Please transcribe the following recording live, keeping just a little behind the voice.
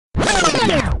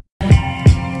Hello,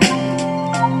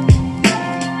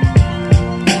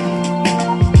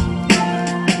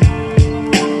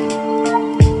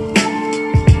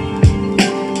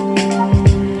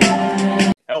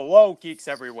 geeks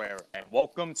everywhere, and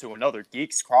welcome to another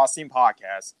Geeks Crossing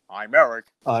podcast. I'm Eric.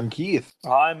 I'm Keith.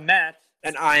 I'm Matt.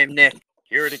 And I am Nick.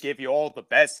 Here to give you all the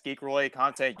best geek-related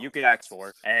content you could ask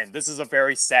for. And this is a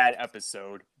very sad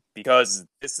episode, because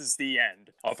this is the end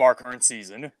of our current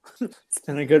season. It's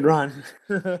been a good run.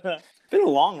 Been a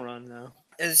long run, though.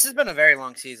 This has been a very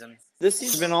long season. This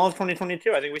season's been all of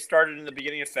 2022. I think we started in the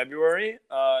beginning of February,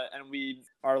 and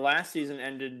our last season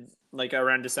ended like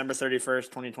around December 31st,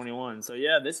 2021. So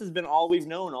yeah, this has been all we've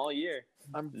known all year.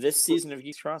 This season of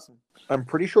Geeks Crossing. I'm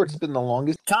pretty sure it's been the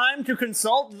longest. Time to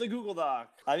consult the Google Doc.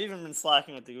 I've even been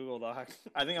slacking with the Google Doc.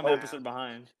 I think I'm an episode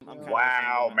behind.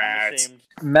 Wow, Matt.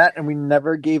 Matt, and we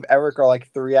never gave Eric our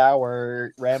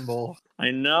 3-hour ramble.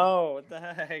 I know. What the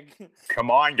heck?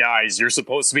 Come on, guys. You're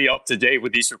supposed to be up to date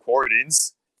with these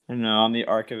recordings. I know. I'm the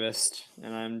archivist,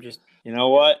 and I'm just, you know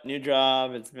what? New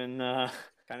job. It's been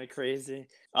kind of crazy.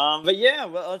 But yeah,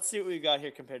 well, let's see what we've got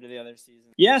here compared to the other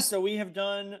season. Yeah, so we have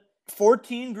done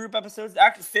 14 group episodes,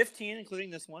 actually 15, including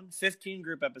this one. 15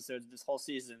 group episodes this whole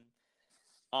season,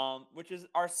 which is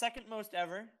our second most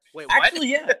ever. Wait, what?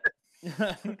 Actually, yeah.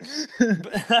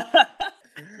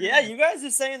 Yeah, you guys are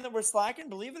saying that we're slacking.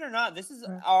 Believe it or not, this is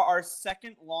our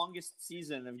second longest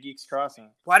season of Geeks Crossing.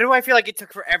 Why do I feel like it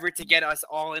took forever to get us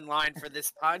all in line for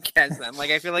this podcast then?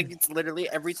 I feel like it's literally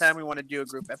every time we want to do a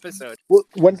group episode. Well,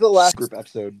 when's the last group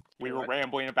episode? We were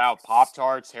rambling about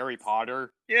Pop-Tarts, Harry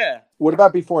Potter. Yeah. What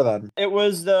about before then? It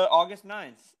was the August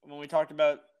 9th when we talked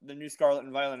about the new Scarlet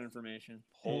and Violet information.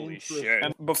 Holy shit.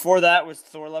 And before that was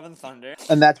Thor Love and Thunder.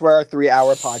 And that's where our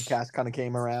 3-hour podcast kind of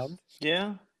came around.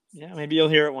 Yeah. Yeah, maybe you'll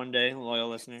hear it one day, loyal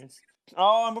listeners.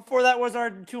 Oh, and before that was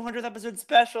our 200th episode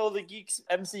special, the Geeks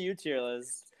MCU tier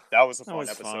list. That was a That fun was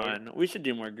episode. fun. We should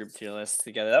do more group tier lists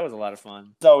together. That was a lot of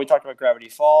fun. So we talked about Gravity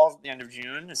Falls at the end of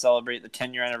June to celebrate the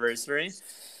 10-year anniversary.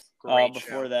 Great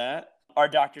Before show. that, our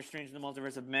Doctor Strange in the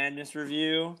Multiverse of Madness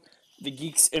review. The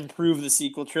Geeks Improve the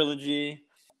Sequel Trilogy.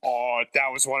 Oh, that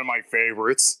was one of my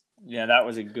favorites. Yeah, that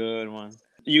was a good one.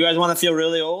 You guys want to feel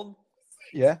really old?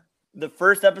 Yeah. The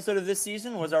first episode of this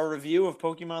season was our review of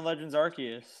Pokemon Legends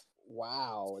Arceus.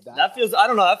 Wow. That feels, I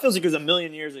don't know, that feels like it was a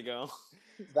million years ago.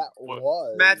 That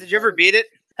was. Matt, did you ever beat it?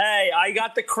 Hey, I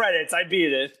got the credits. I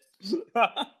beat it.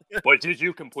 But did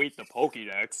you complete the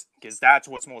Pokédex? Because that's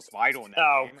what's most vital in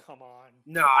that game. Come on.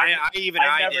 No, I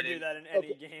never didn't. do that in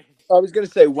any game. I was going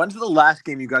to say, when's the last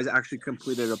game you guys actually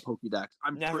completed a Pokédex?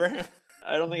 Never.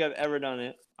 I don't think I've ever done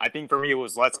it. I think for me it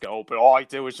was Let's Go, but all I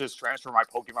did was just transfer my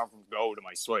Pokemon from Go to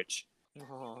my Switch.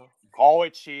 Call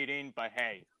it cheating, but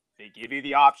hey, they give you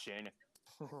the option.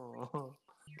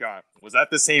 God, was that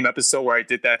the same episode where I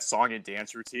did that song and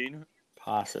dance routine?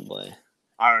 Possibly.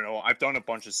 I don't know. I've done a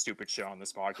bunch of stupid shit on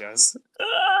this podcast.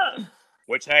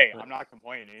 Which, hey, I'm not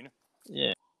complaining.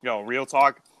 Yeah. Yo, real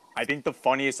talk. I think the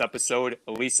funniest episode,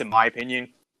 at least in my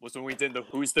opinion, was when we did the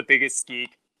Who's the Biggest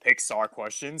Geek Pixar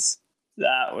questions.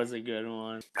 That was a good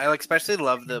one. I especially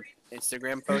love the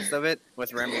Instagram post of it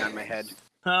with Remy on my head.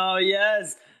 Oh,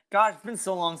 yes. Gosh, it's been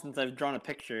so long since I've drawn a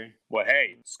picture. Well,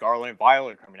 hey, Scarlet and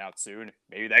Violet are coming out soon.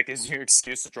 Maybe that gives you an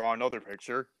excuse to draw another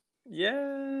picture.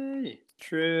 Yay.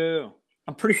 True.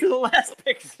 I'm pretty sure the last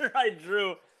picture I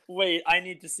drew... Wait, I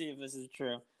need to see if this is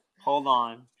true. Hold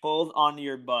on. Hold on to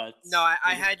your butts. No,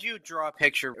 I had you draw a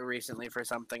picture recently for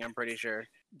something, I'm pretty sure.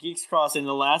 Geeks Crossing,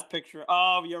 the last picture...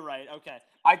 Oh, you're right. Okay.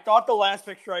 I thought the last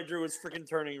picture I drew was freaking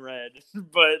turning red,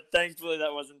 but thankfully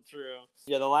that wasn't true.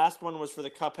 Yeah, the last one was for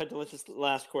the Cuphead Delicious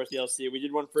Last Course DLC. We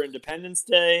did one for Independence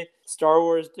Day, Star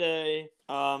Wars Day,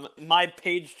 my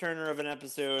page turner of an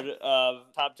episode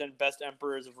of Top 10 Best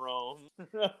Emperors of Rome.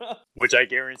 Which I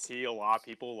guarantee a lot of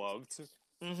people loved.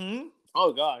 Mm-hmm.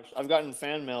 Oh gosh, I've gotten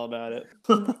fan mail about it.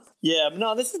 Yeah, but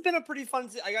no, this has been a pretty fun.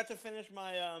 I got to finish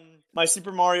my my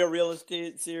Super Mario Real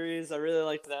Estate series. I really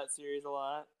liked that series a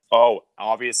lot. Oh,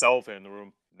 obvious elephant in the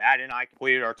room. Matt and I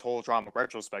completed our Total Drama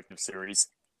retrospective series,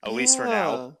 at least for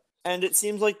now. And it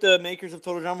seems like the makers of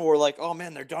Total Drama were like, "Oh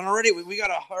man, they're done already. We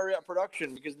gotta hurry up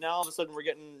production because now all of a sudden we're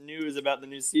getting news about the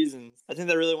new season." I think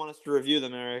they really want us to review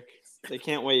them, Eric. They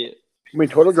can't wait.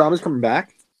 Wait, Total Drama's coming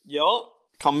back? Yo,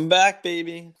 coming back,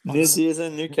 baby. New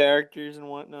season, new characters and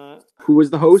whatnot. Who was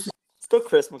the host? Still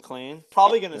Chris McLean.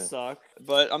 Probably gonna suck,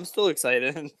 but I'm still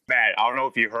excited. Matt, I don't know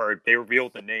if you heard, they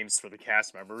revealed the names for the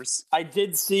cast members. I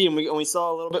did see, and we saw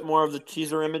a little bit more of the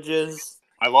teaser images.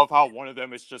 I love how one of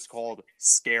them is just called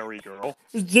Scary Girl.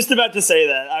 I was just about to say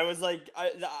that. I was like,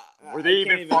 Were they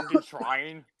even fucking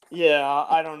trying? Yeah,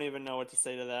 I don't even know what to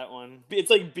say to that one. It's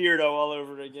like Beardo all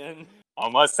over again.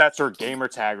 Unless that's her gamer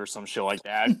tag or some shit like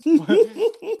that.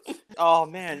 Oh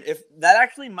man, if that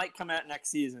actually might come out next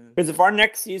season. Because if our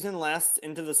next season lasts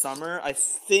into the summer, I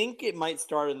think it might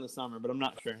start in the summer, but I'm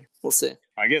not sure. We'll see.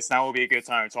 I guess now will be a good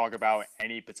time to talk about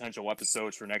any potential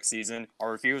episodes for next season.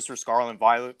 Our reviews for Scarlet and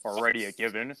Violet are already a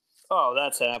given. Oh,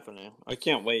 that's happening. I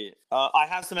can't wait. I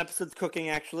have some episodes cooking,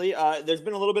 actually. There's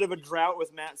been a little bit of a drought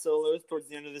with Matt Solos towards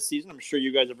the end of the season. I'm sure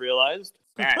you guys have realized.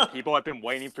 Man, people have been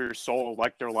waiting for your soul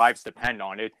like their lives depend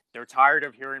on it. They're tired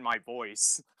of hearing my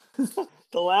voice.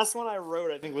 The last one I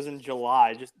wrote, I think, was in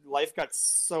July. Just life got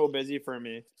so busy for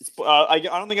me. I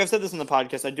don't think I've said this in the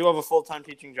podcast. I do have a full-time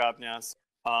teaching job now,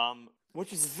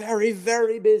 which is very,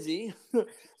 very busy.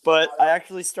 But I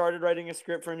actually started writing a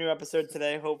script for a new episode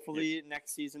today. Hopefully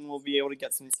next season we'll be able to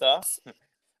get some stuff.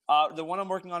 The one I'm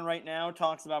working on right now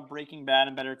talks about Breaking Bad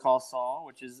and Better Call Saul,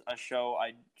 which is a show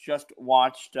I just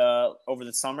watched over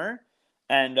the summer.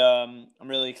 And I'm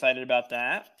really excited about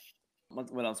that.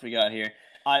 What else we got here?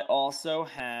 I also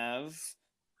have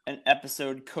an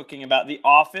episode cooking about The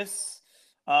Office.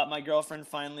 My girlfriend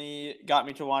finally got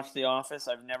me to watch The Office.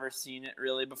 I've never seen it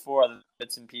really before, other than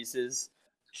bits and pieces.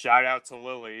 Shout out to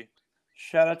Lily.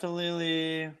 Shout out to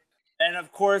Lily. And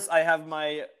of course, I have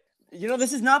my...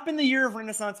 this has not been the year of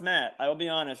Renaissance Matt. I will be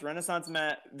honest. Renaissance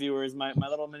Matt viewers, my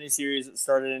little mini-series that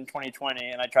started in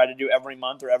 2020, and I try to do every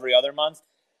month or every other month.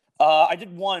 I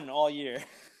did one all year.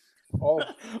 Oh.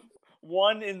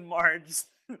 One in March.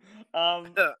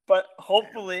 But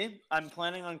hopefully, I'm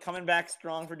planning on coming back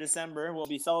strong for December. We'll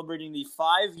be celebrating the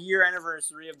 5-year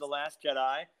anniversary of The Last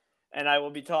Jedi, and I will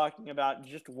be talking about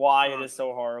just why it is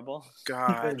so horrible.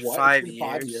 God, What? 5 It's been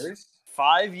years. 5 years?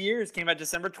 5 years. Came out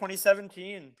December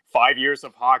 2017. 5 years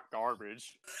of hot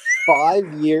garbage.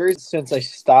 5 years since I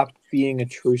stopped being a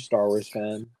true Star Wars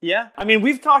fan. Yeah. I mean,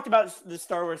 we've talked about the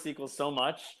Star Wars sequels so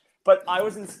much, but I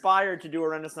was inspired to do a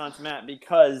Renaissance Matt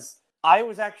because I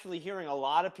was actually hearing a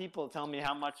lot of people tell me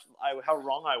how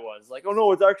wrong I was. Like, oh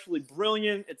no, it's actually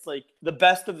brilliant. It's like the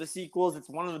best of the sequels. It's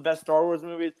one of the best Star Wars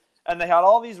movies. And they had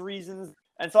all these reasons.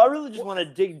 And so I really just want to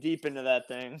dig deep into that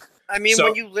thing. I mean,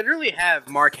 when you literally have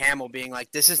Mark Hamill being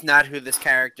like, "This is not who this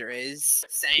character is,"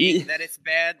 saying that it's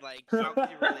bad, like,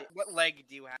 what leg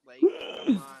do you have? Like,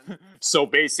 come on. So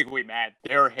basically, Matt,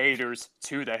 they're haters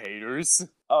to the haters.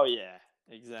 Oh yeah,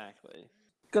 exactly.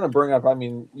 Gonna bring up, I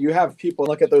mean, you have people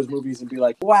look at those movies and be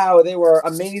like, wow, they were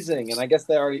amazing. And I guess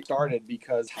they already started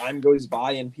because time goes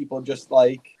by and people just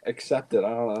like accept it. I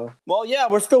don't know. Well, yeah,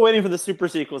 we're still waiting for the super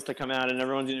sequels to come out, and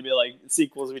everyone's gonna be like,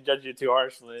 sequels, we judge you too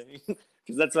harshly.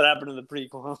 Because that's what happened in the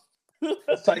prequel.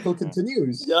 The cycle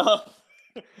continues. Yeah.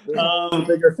 There's a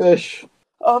bigger fish.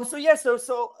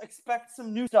 So expect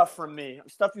some new stuff from me.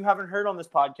 Stuff you haven't heard on this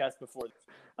podcast before.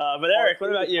 But Eric, what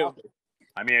about you?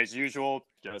 I mean, as usual,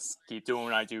 just keep doing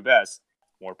what I do best.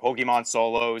 More Pokemon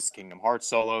solos, Kingdom Hearts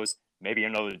solos, maybe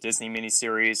another Disney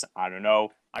miniseries. I don't know.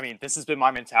 I mean, this has been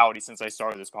my mentality since I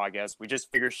started this podcast. We just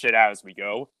figure shit out as we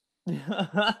go.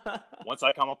 Once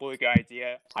I come up with a good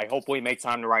idea, I hopefully make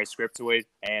time to write a script to it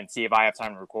and see if I have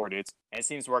time to record it. And it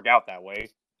seems to work out that way.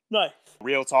 Nice.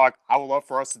 Real talk, I would love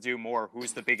for us to do more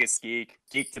Who's the Biggest Geek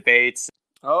debates.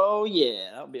 Oh, yeah,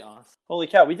 that would be awesome. Holy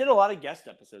cow, we did a lot of guest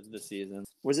episodes this season.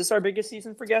 Was this our biggest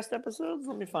season for guest episodes?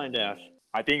 Let me find out.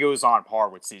 I think it was on par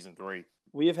with season 3.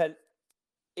 We have had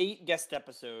 8 guest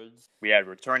episodes. We had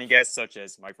returning guests such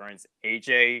as my friends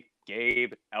AJ,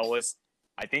 Gabe, Ellis.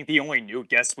 I think the only new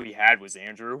guest we had was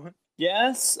Andrew.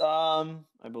 Yes, I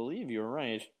believe you're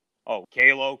right. Oh,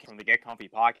 Kalo from the Get Comfy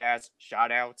podcast.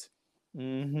 Shout out.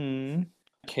 Mm-hmm.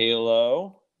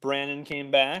 Kalo. Brandon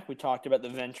came back. We talked about the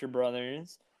Venture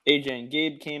Brothers. AJ and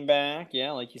Gabe came back.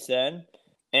 Yeah, like you said.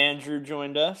 Andrew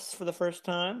joined us for the first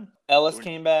time. Ellis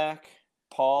came back.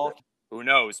 Paul. Who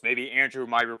knows? Maybe Andrew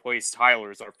might replace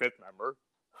Tyler as our 5th member.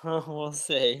 We'll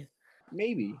see.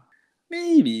 Maybe.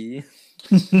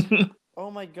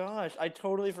 Oh my gosh, I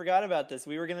totally forgot about this.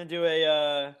 We were gonna do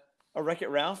a Wreck-It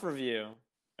Ralph review.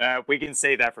 We can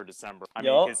say that for December. I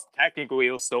mean, because technically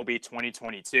it'll still be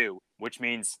 2022, which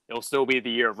means it'll still be the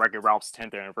year of Wreck-It Ralph's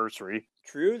 10th anniversary.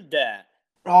 True that.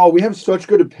 Oh, we have such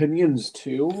good opinions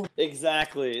too.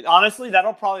 Exactly. Honestly,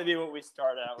 that'll probably be what we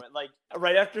start out with. Like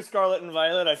right after Scarlet and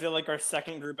Violet, I feel like our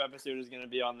second group episode is gonna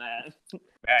be on that.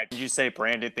 Matt, did you say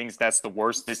Brandon thinks that's the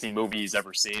worst Disney movie he's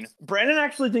ever seen? Brandon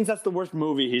actually thinks that's the worst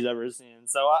movie he's ever seen,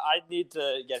 so I need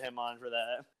to get him on for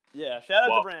that. Yeah, shout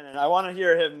out to Brandon. I want to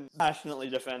hear him passionately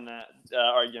defend that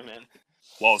argument.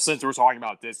 Well, since we're talking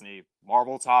about Disney,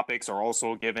 Marvel topics are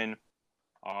also given.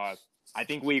 I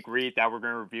think we agreed that we're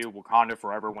going to review Wakanda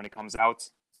Forever when it comes out.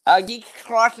 Geek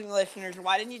Crossing listeners,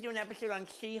 why didn't you do an episode on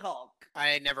She-Hulk?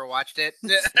 I never watched it.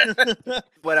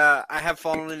 But I have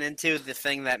fallen into the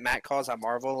thing that Matt calls a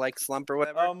Marvel like slump or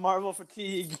whatever. Oh, Marvel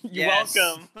fatigue. You're Yes.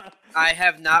 welcome. I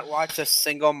have not watched a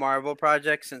single Marvel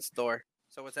project since Thor.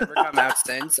 So what's ever come out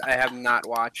since, I have not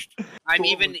watched. I'm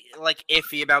even like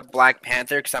iffy about Black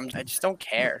Panther because I just don't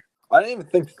care. I didn't even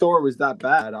think Thor was that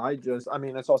bad. I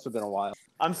mean, it's also been a while.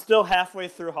 I'm still halfway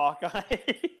through Hawkeye.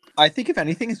 I think if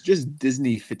anything, it's just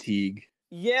Disney fatigue.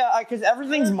 Yeah, because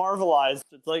everything's Marvelized.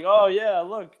 It's like, oh yeah,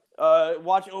 look,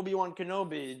 watch Obi-Wan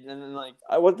Kenobi, and then like,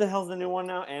 what the hell's the new one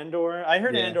now? Andor. I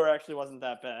heard Yeah. Andor actually wasn't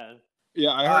that bad.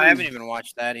 Yeah, I haven't even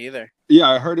watched that either. Yeah,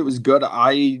 I heard it was good.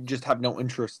 I just have no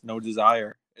interest, no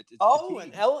desire. It's Oh,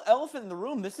 fatigue. and Elephant in the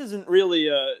Room. This isn't really.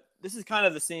 This is kind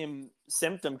of the same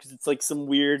symptom because it's like some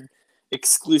weird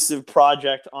exclusive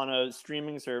project on a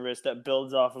streaming service that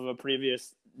builds off of a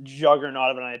previous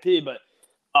juggernaut of an IP, but.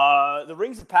 The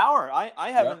Rings of Power.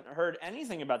 I haven't heard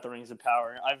anything about the Rings of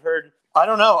Power. I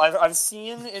don't know. I've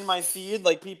seen in my feed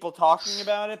like people talking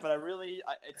about it, but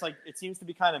it's like it seems to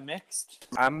be kind of mixed.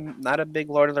 I'm not a big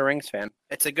Lord of the Rings fan.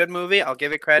 It's a good movie. I'll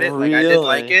give it credit. Like I Really? did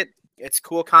like it. It's a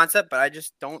cool concept, but I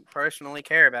just don't personally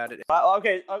care about it.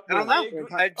 Okay, I don't know. agree.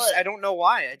 I don't know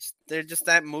why. They're just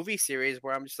that movie series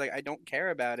where I'm just like I don't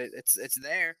care about it. It's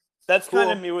there. That's Cool.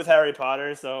 kind of me with Harry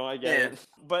Potter, so I get it.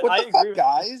 But What I the agree, fuck,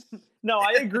 guys? No,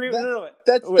 I agree. No.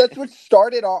 That's Wait. what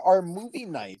started our movie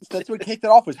nights. That's what kicked it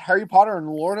off was Harry Potter and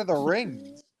Lord of the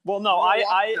Rings. Well, no,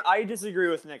 I disagree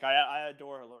with Nick. I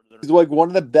adore Lord of the Rings. It's like one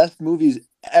of the best movies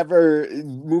ever,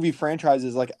 movie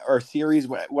franchises like or series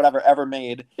whatever ever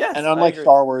made. Yes, And I unlike agree.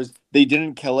 Star Wars, they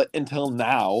didn't kill it until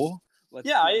now.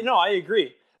 I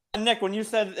agree. And Nick, when you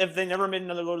said if they never made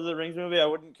another Lord of the Rings movie, I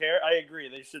wouldn't care. I agree.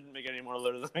 They shouldn't make any more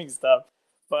Lord of the Rings stuff.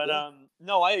 But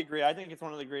no, I agree. I think it's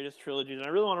one of the greatest trilogies, and I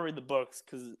really want to read the books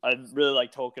because I really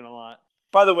like Tolkien a lot.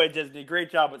 By the way, Disney,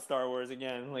 great job with Star Wars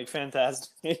again. Like,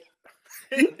 fantastic.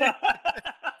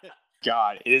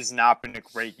 God, it has not been a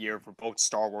great year for both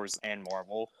Star Wars and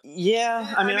Marvel.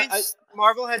 Yeah, I mean,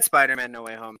 Marvel had Spider-Man: No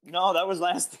Way Home. no, that was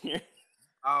last year.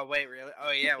 Oh wait, really?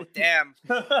 Oh yeah, well, damn.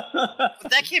 But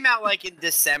that came out like in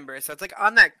December, so it's like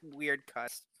on that weird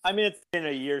cusp. I mean, it's been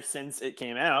a year since it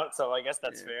came out, so I guess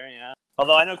that's fair, yeah.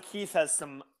 Although I know Keith has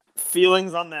some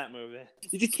feelings on that movie.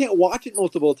 You just can't watch it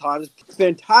multiple times. It's a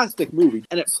fantastic movie,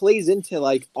 and it plays into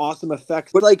like awesome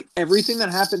effects. But like everything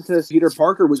that happened to Peter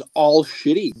Parker was all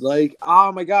shitty. Like,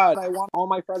 oh my god, I want all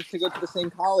my friends to go to the same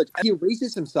college. He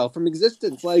erases himself from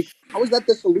existence. Like, how is that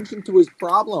the solution to his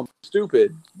problem?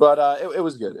 Stupid. But it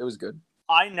was good. It was good.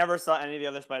 I never saw any of the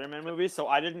other Spider-Man movies, so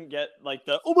I didn't get like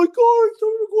the oh my god,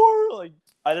 Tobey Maguire. Like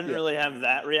I didn't really have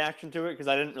that reaction to it because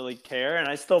I didn't really care, and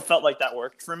I still felt like that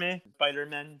worked for me.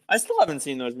 Spider-Man. I still haven't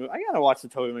seen those movies. I gotta watch the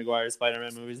Tobey Maguire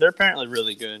Spider-Man movies. They're apparently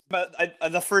really good, but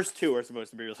the first two are supposed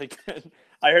to be really good.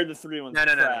 I heard the three ones.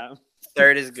 No.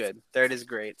 Third is good. Third is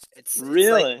great. It's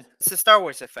Really? it's the Star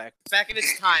Wars effect. Back in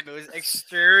its time, it was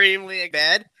extremely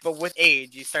bad, but with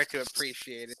age, you start to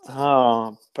appreciate it.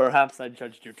 Oh, perhaps I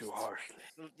judged you too harshly.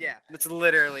 Yeah, that's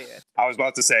literally it. I was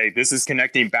about to say, this is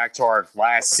connecting back to our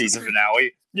last season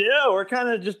finale. Yeah, we're kind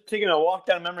of just taking a walk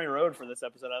down memory road for this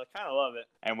episode. I kind of love it.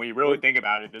 And when you really think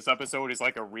about it, this episode is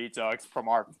like a redux from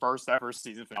our first ever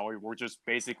season finale. We're just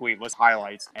basically list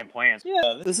highlights and plans.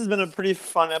 Yeah, this has been a pretty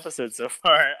fun episode so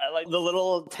far. I like the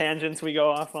little tangents we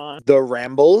go off on. The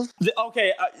rambles.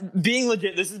 Okay, being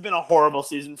legit, this has been a horrible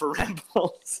season for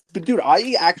rambles. But dude,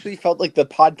 I actually felt like the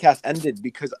podcast ended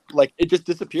because like it just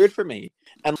disappeared for me.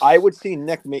 And I would see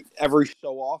Nick make every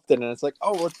so often, and it's like,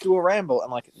 oh, let's do a ramble,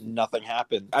 and like nothing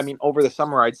happened. I mean, over the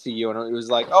summer, I'd see you, and it was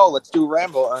like, oh, let's do a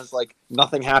ramble, and it's like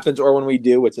nothing happens. Or when we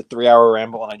do, it's a 3-hour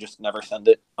ramble, and I just never send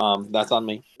it. That's on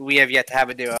me. We have yet to have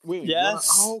a duo. Wait,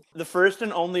 Yes, the first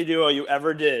and only duo you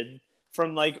ever did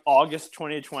from like August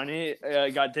 2020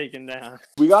 got taken down.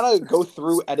 we gotta go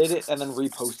through, edit it, and then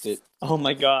repost it. Oh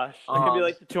my gosh, it could be Um,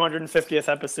 like the 250th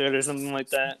episode or something like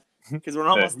that because we're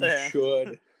almost We there.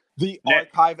 should. The Nick.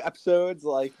 archive episodes,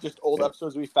 like just old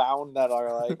episodes we found that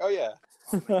are like, oh yeah.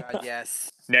 God,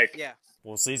 yes. Nick, Yeah.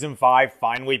 Will Season 5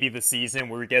 finally be the season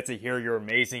where we get to hear your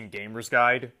amazing gamer's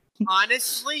guide?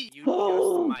 Honestly, you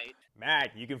just might.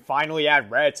 Matt, you can finally add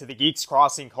red to the Geeks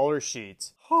Crossing color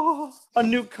sheet. Oh, a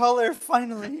new color,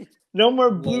 finally. No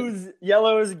more blues,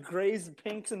 yellows, grays,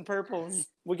 pinks, and purples.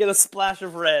 We get a splash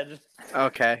of red.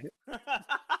 Okay.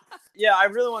 Yeah, I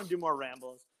really want to do more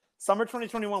rambles. Summer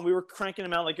 2021, we were cranking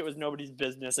them out like it was nobody's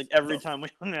business, like every time we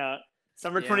hung out.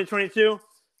 Summer Yeah. 2022,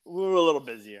 we were a little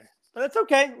busier. But that's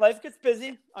okay. Life gets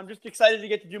busy. I'm just excited to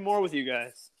get to do more with you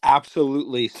guys.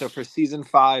 Absolutely. So for season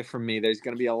 5 from me, there's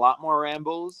going to be a lot more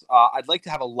rambles. I'd like to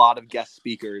have a lot of guest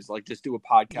speakers, like just do a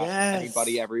podcast with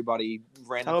anybody, everybody,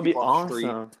 random That would be people on the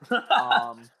street.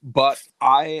 awesome. But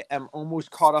I am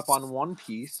almost caught up on One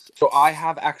Piece. So I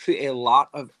have actually a lot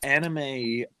of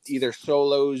anime, either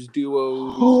solos,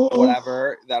 duos,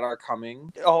 whatever, that are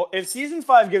coming. Oh, if season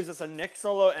 5 gives us a Nick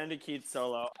solo and a Keith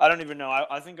solo, I don't even know.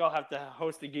 I think I'll have to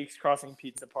host a Geeks Crossing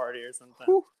pizza party or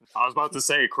something. I was about to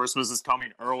say Christmas is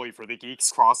coming early for the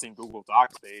Geeks Crossing Google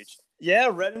Docs page. Yeah,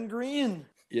 red and green.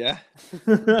 Yeah.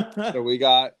 So we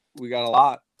got a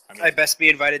lot. I best be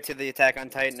invited to the Attack on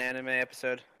Titan anime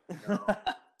episode.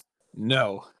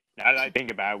 No. Now that I think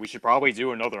about it, we should probably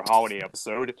do another holiday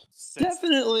episode.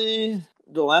 Definitely.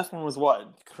 The last one was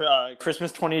what?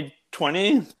 Christmas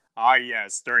 2020? Ah,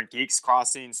 yes, during Geeks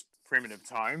Crossing's primitive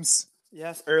times.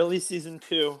 Yes, early season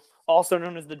 2, also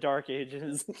known as the Dark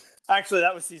Ages. Actually,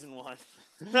 that was season 1.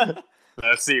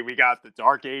 Let's see, we got the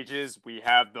Dark Ages, we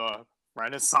have the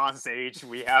Renaissance Age,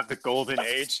 we have the Golden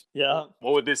Age. Yeah.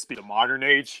 What would this be, the Modern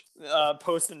Age?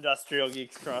 Post-industrial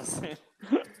Geeks Crossing.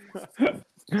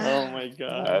 Oh my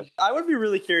god. I would be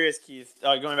really curious, Keith,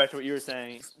 going back to what you were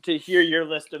saying, to hear your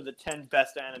list of the 10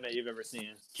 best anime you've ever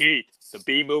seen. Keith, the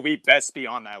B movie best be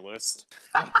on that list.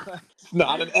 It's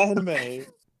not an anime.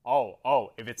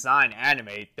 Oh, if it's not an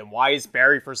anime, then why is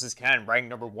Barry vs. Ken ranked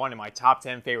number 1 in my top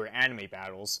 10 favorite anime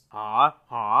battles?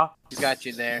 He's got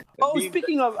you there. Oh,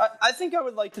 speaking of, I think I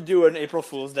would like to do an April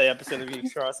Fool's Day episode of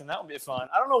Geeks Crossing. That would be fun.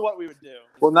 I don't know what we would do.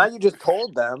 Well, now you just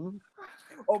told them.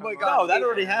 Oh my god. No, that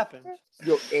already happened.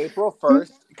 Yo, April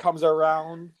 1st comes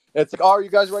around. It's like, oh, are you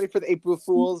guys ready for the April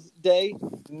Fool's Day?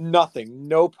 Nothing.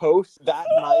 No post that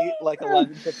night, like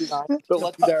 11:59.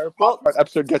 But their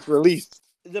episode gets released.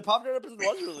 The Pop Tart episode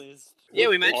was released. Yeah,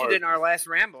 we mentioned it in our last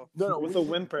ramble. No, with a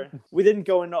whimper. We didn't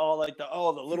go into all like the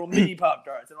little mini Pop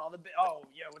Tarts and all the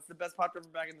what's the best Pop Tart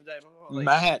from back in the day? Like,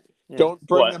 Matt, don't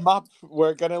bring them up.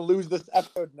 We're gonna lose this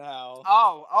episode now.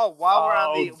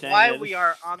 While we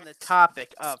are on the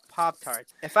topic of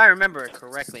Pop-Tarts, if I remember it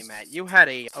correctly, Matt, you had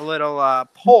a little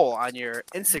poll on your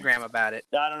Instagram about it.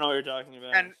 I don't know what you're talking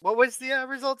about. And what was the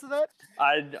result of that?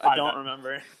 I don't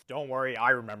remember. Don't worry,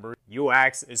 I remember. You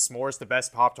asked, is s'mores the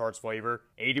best Pop-Tarts flavor?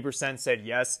 80% said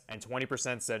yes, and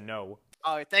 20% said no.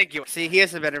 Oh, thank you. See, he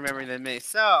has a better memory than me.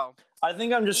 So, I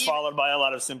think I'm just followed by a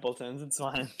lot of simpletons. It's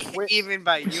fine. Even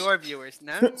by your viewers.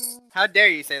 No? How dare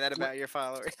you say that about your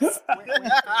followers? Wait a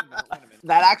minute.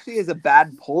 That actually is a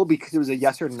bad poll because it was a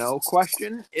yes or no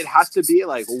question. It has to be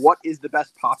like, what is the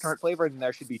best Pop-Tart flavor? And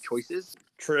there should be choices.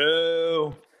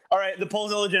 True. All right, the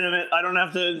poll's illegitimate. I don't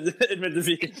have to admit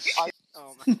defeat.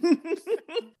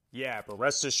 Yeah, but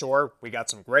rest assured, we got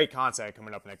some great content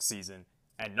coming up next season,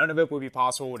 and none of it would be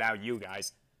possible without you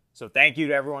guys. So thank you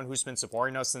to everyone who's been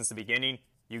supporting us since the beginning.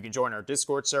 You can join our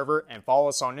Discord server and follow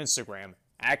us on Instagram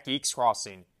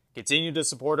 @GeeksCrossing. Continue to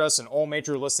support us on all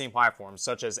major listening platforms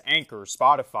such as Anchor,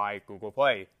 Spotify, Google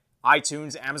Play,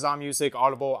 iTunes, Amazon Music,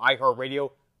 Audible,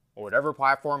 iHeartRadio, or whatever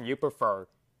platform you prefer.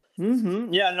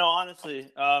 Mm-hmm. Yeah, no, honestly,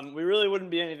 we really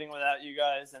wouldn't be anything without you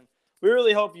guys, and we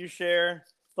really hope you share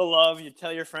the love. You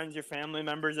tell your friends, your family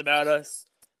members about us,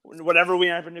 whatever we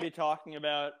happen to be talking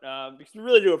about, because we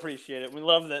really do appreciate it. We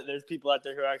love that there's people out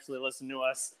there who actually listen to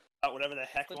us about whatever the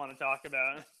heck we want to talk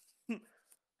about.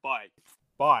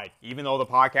 But even though the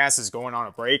podcast is going on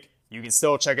a break, you can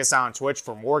still check us out on Twitch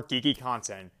for more geeky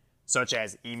content, such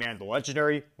as E-Man the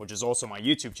Legendary, which is also my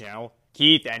YouTube channel,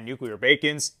 Keith at Nuclear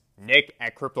Bacons, Nick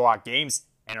at CryptoLock Games,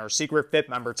 and our secret fifth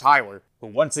member Tyler, who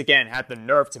once again had the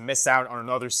nerve to miss out on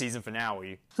another season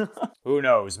finale. Who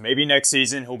knows, maybe next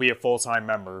season he'll be a full-time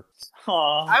member.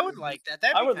 Aww. I would like that.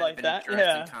 That'd be I would kind like of an that,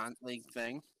 interesting league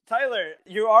thing. Tyler,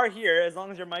 you are here as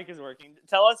long as your mic is working.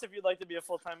 Tell us if you'd like to be a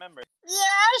full-time member.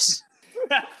 Yes!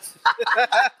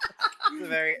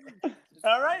 Very...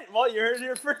 All right, well, you heard it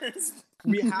here first.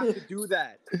 We have to do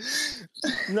that.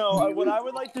 No, what I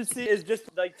would like to see is just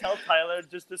like tell Tyler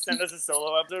just to send us a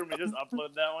solo episode and we just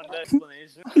upload that one day.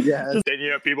 Explanation. Yes.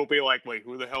 Then people be like, wait,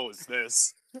 who the hell is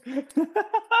this?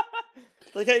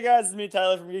 Like, hey guys, it's me,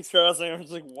 Tyler from Geeks Crossing. I'm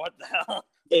just like, what the hell?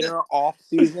 In our off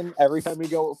season, every time we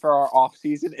go for our off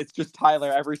season, it's just Tyler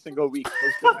every single week.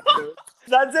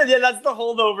 That's it. Yeah, that's the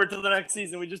holdover to the next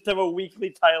season. We just have a weekly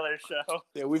Tyler show.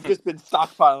 Yeah, we've just been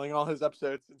stockpiling all his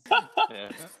episodes.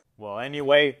 Yeah. Well,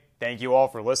 anyway, thank you all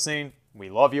for listening. We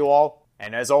love you all.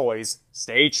 And as always,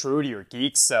 stay true to your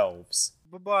geek selves.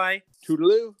 Bye-bye.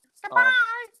 Toodaloo.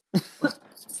 Bye-bye.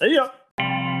 See ya.